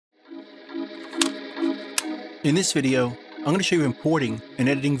In this video, I'm going to show you importing and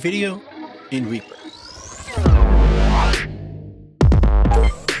editing video in Reaper.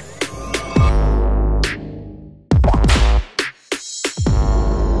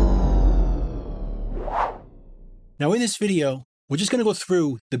 Now in this video, we're just going to go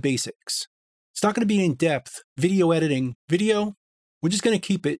through the basics. It's not going to be in-depth video editing video. We're just going to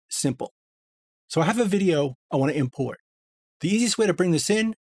keep it simple. So I have a video I want to import. The easiest way to bring this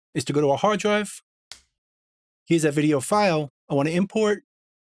in is to go to a hard drive. Here's that video file I want to import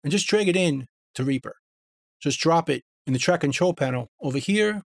and just drag it in to Reaper. Just drop it in the track control panel over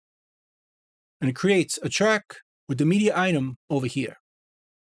here, and it creates a track with the media item over here.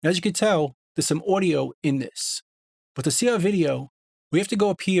 As you can tell, there's some audio in this. But to see our video, we have to go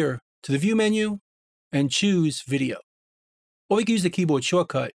up here to the View menu and choose Video. Or we can use the keyboard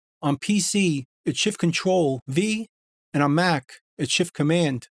shortcut. On PC, it's Shift-Control-V, and on Mac, it's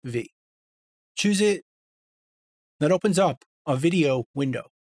Shift-Command-V. Choose it. That opens up a video window,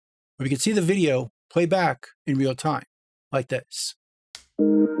 where we can see the video play back in real time, like this.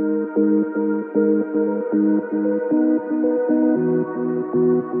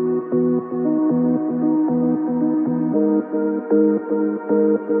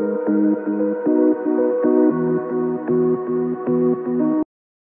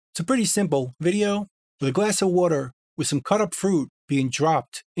 It's a pretty simple video with a glass of water with some cut up fruit being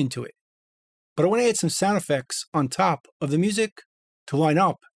dropped into it. But I want to add some sound effects on top of the music to line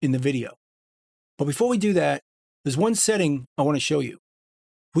up in the video. But before we do that, there's one setting I want to show you.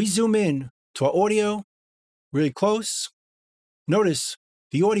 We zoom in to our audio really close. Notice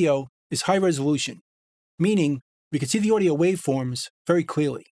the audio is high resolution, meaning we can see the audio waveforms very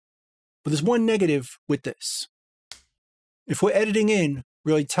clearly. But there's one negative with this. If we're editing in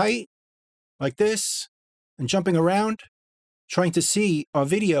really tight, like this, and jumping around, trying to see our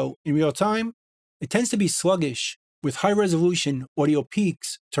video in real time, it tends to be sluggish with high resolution audio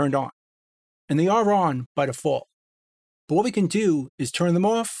peaks turned on. And they are on by default. But what we can do is turn them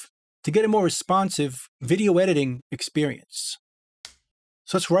off to get a more responsive video editing experience.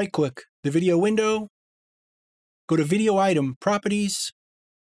 So let's right click the video window, go to Video Item Properties,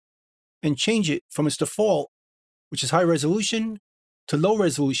 and change it from its default, which is high resolution, to low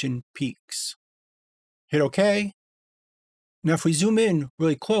resolution peaks. Hit OK. Now if we zoom in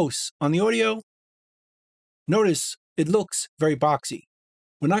really close on the audio, notice it looks very boxy.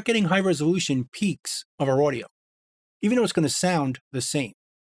 We're not getting high resolution peaks of our audio, even though it's going to sound the same.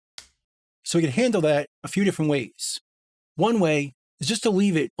 So we can handle that a few different ways. One way is just to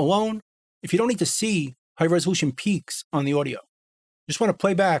leave it alone if you don't need to see high resolution peaks on the audio. You just want to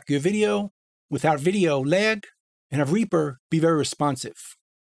play back your video without video lag and have Reaper be very responsive.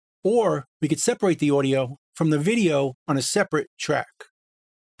 Or we could separate the audio from the video on a separate track.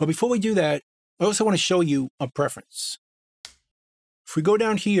 But before we do that, I also want to show you a preference. If we go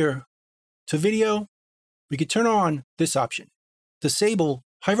down here to Video, we can turn on this option. Disable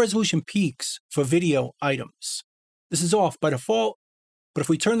high resolution peaks for video items. This is off by default, but if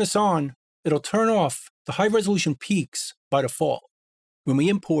we turn this on, it'll turn off the high resolution peaks by default when we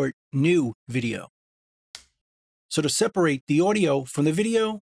import new video. So to separate the audio from the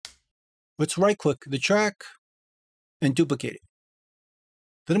video, let's right-click the track and duplicate it.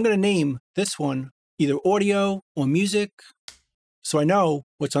 Then I'm going to name this one either audio or music, so I know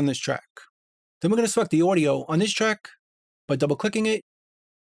what's on this track. Then we're going to select the audio on this track by double-clicking it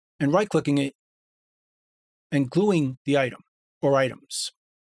and right-clicking it and gluing the item or items.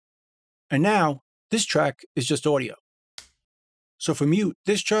 And now this track is just audio. So if we mute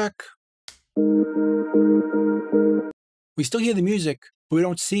this track, we still hear the music, but we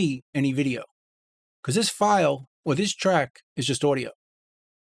don't see any video, because this file or this track is just audio.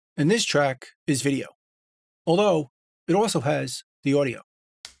 And this track is video, although it also has the audio.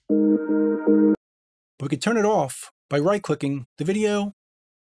 But we can turn it off by right-clicking the video,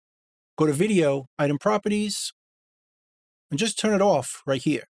 go to Video Item Properties, and just turn it off right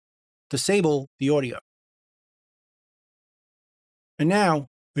here. Disable the audio. And now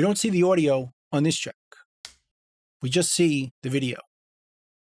we don't see the audio on this track. We just see the video.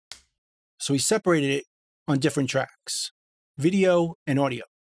 So we separated it on different tracks, video and audio,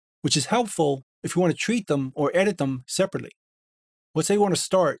 which is helpful if you want to treat them or edit them separately. Let's say we want to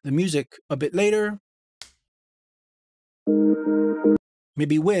start the music a bit later,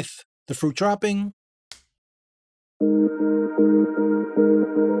 maybe with the fruit dropping, or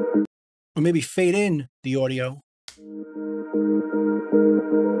maybe fade in the audio,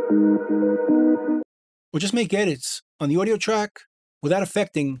 or just make edits on the audio track without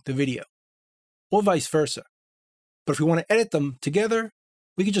affecting the video, or vice versa. But if we want to edit them together,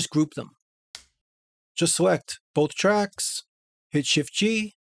 we can just group them. just select both tracks, hit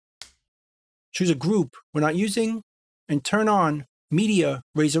Shift-G, choose a group we're not using, and turn on Media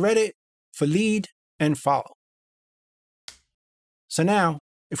Razor Edit for lead and follow. So now,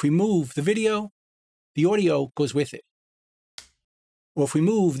 if we move the video goes with it. Or if we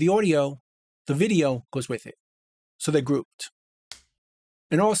move the audio, the video goes with it. So they're grouped.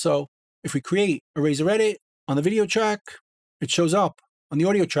 And also, if we create a Razor Edit on the video track, it shows up on the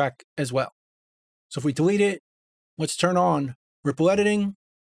audio track as well. So if we delete it, let's turn on Ripple Editing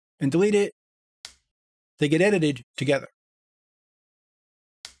and delete it. They get edited together.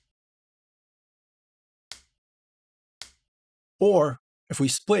 Or if we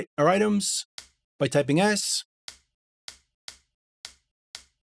split our items by typing S,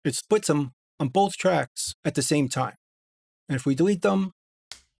 it splits them on both tracks at the same time. And if we delete them,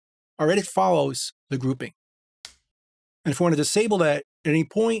 our edit follows the grouping. And if we want to disable that at any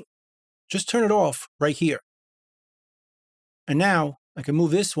point, just turn it off right here. And now I can move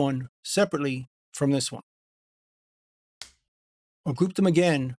this one separately from this one. Or group them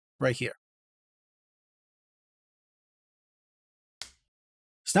again right here.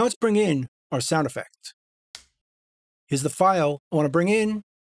 So now let's bring in our sound effect. Here's the file I want to bring in.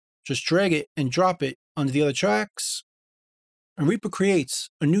 Just drag it and drop it onto the other tracks. And Reaper creates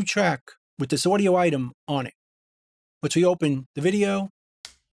a new track with this audio item on it. Let's reopen the video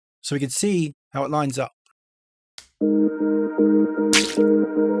so we can see how it lines up.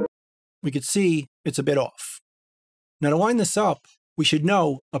 We can see it's a bit off. Now to line this up, we should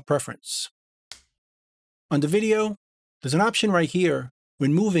know a preference. Under video, there's an option right here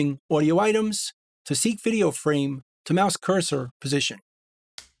when moving audio items to seek video frame to mouse cursor position.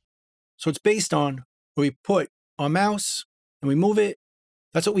 So it's based on where we put our mouse and we move it.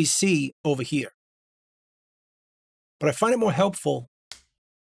 That's what we see over here. But I find it more helpful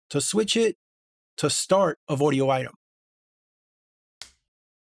to switch it to start of audio item.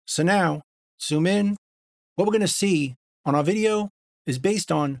 So now, zoom in. What we're going to see on our video is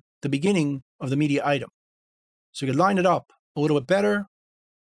based on the beginning of the media item. So we can line it up a little bit better.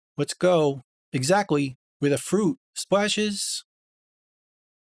 Let's go exactly where the fruit splashes.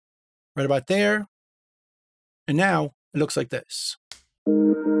 Right about there. And now it looks like this.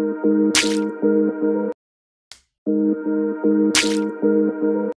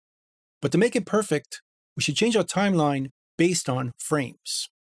 But to make it perfect, we should change our timeline based on frames.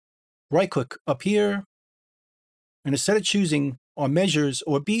 Right-click up here, and instead of choosing our measures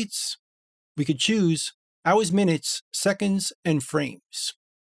or beats, we could choose hours, minutes, seconds, and frames,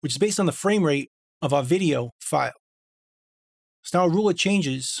 which is based on the frame rate of our video file. So now our ruler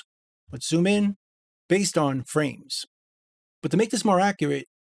changes. Let's zoom in based on frames. But to make this more accurate,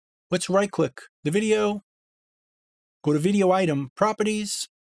 let's right-click the video, go to Video Item Properties,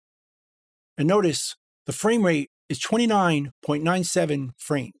 and notice the frame rate is 29.97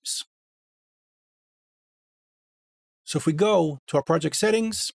 frames. So if we go to our project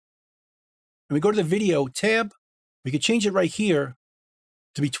settings, and we go to the Video tab, we could change it right here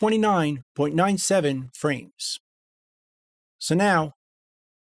to be 29.97 frames. So now,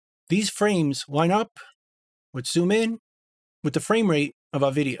 these frames line up. Let's zoom in with the frame rate of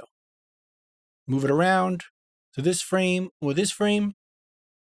our video. Move it around to this frame or this frame.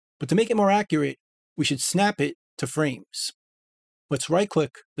 But to make it more accurate, we should snap it to frames. Let's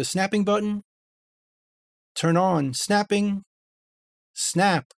right-click the snapping button, turn on snapping,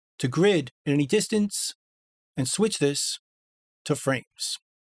 snap to grid at any distance, and switch this to frames.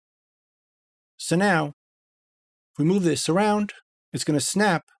 So now, if we move this around, it's going to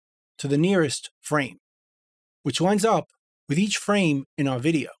snap to the nearest frame, which lines up with each frame in our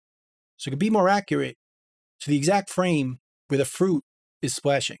video. So it can be more accurate to the exact frame where the fruit is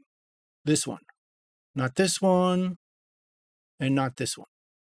splashing. This one, not this one, and not this one,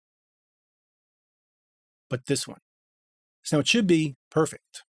 but this one. So now it should be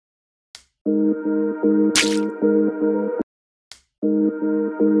perfect.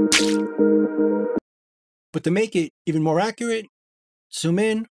 But to make it even more accurate, zoom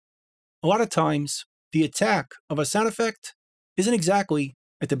in. A lot of times, the attack of a sound effect isn't exactly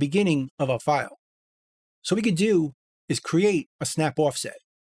at the beginning of our file. So what we could do is create a snap offset.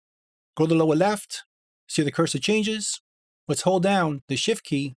 Go to the lower left, see the cursor changes. Let's hold down the Shift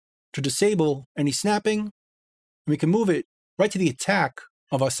key to disable any snapping. And we can move it right to the attack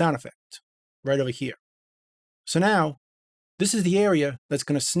of our sound effect, right over here. So now, this is the area that's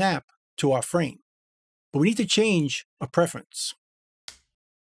going to snap to our frame. But we need to change a preference.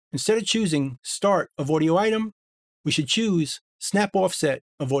 Instead of choosing Start of Audio Item, we should choose Snap Offset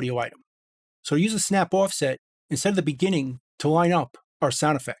of Audio Item. So use the Snap Offset instead of the beginning to line up our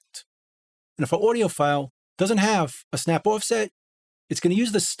sound effect. And if our audio file doesn't have a snap offset, it's going to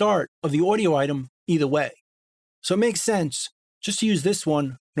use the start of the audio item either way. So it makes sense just to use this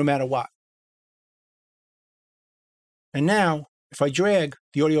one no matter what. And now, if I drag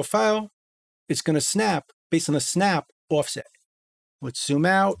the audio file, it's going to snap based on the snap offset. Let's zoom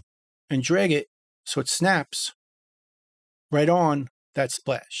out and drag it so it snaps right on that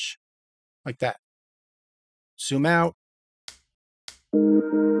splash, like that. Zoom out.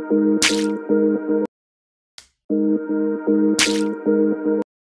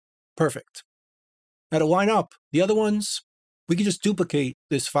 Perfect. Now to line up the other ones, we can just duplicate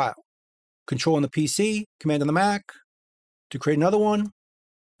this file. Control on the PC, Command on the Mac, to create another one,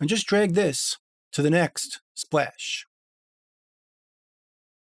 and just drag this to the next splash.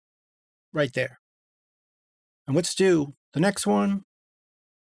 Right there. And let's do the next one.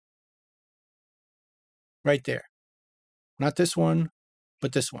 Right there. Not this one,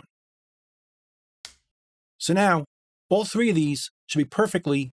 but this one. So now, all three of these should be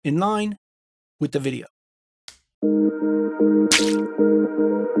perfectly in line with the video.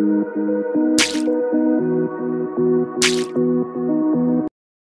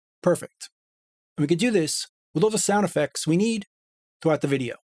 Perfect. And we can do this with all the sound effects we need throughout the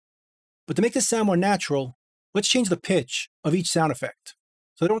video. But to make this sound more natural, let's change the pitch of each sound effect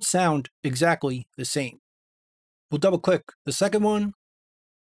so they don't sound exactly the same. We'll double click the second one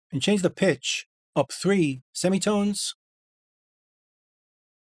and change the pitch up 3 semitones.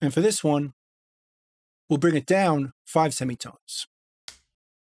 And for this one, we'll bring it down 5 semitones,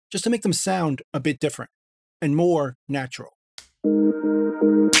 just to make them sound a bit different and more natural.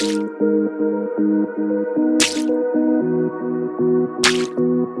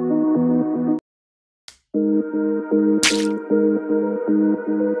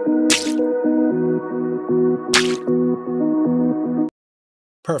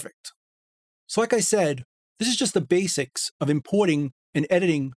 Perfect. So like I said, this is just the basics of importing and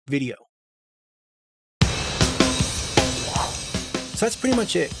editing video. So that's pretty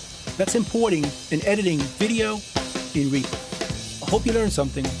much it. That's importing and editing video in Reaper. I hope you learned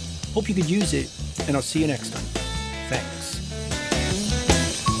something, hope you could use it, and I'll see you next time. Thanks.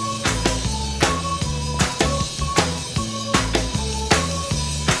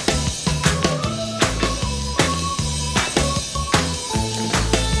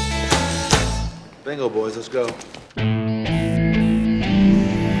 Bingo, boys, let's go.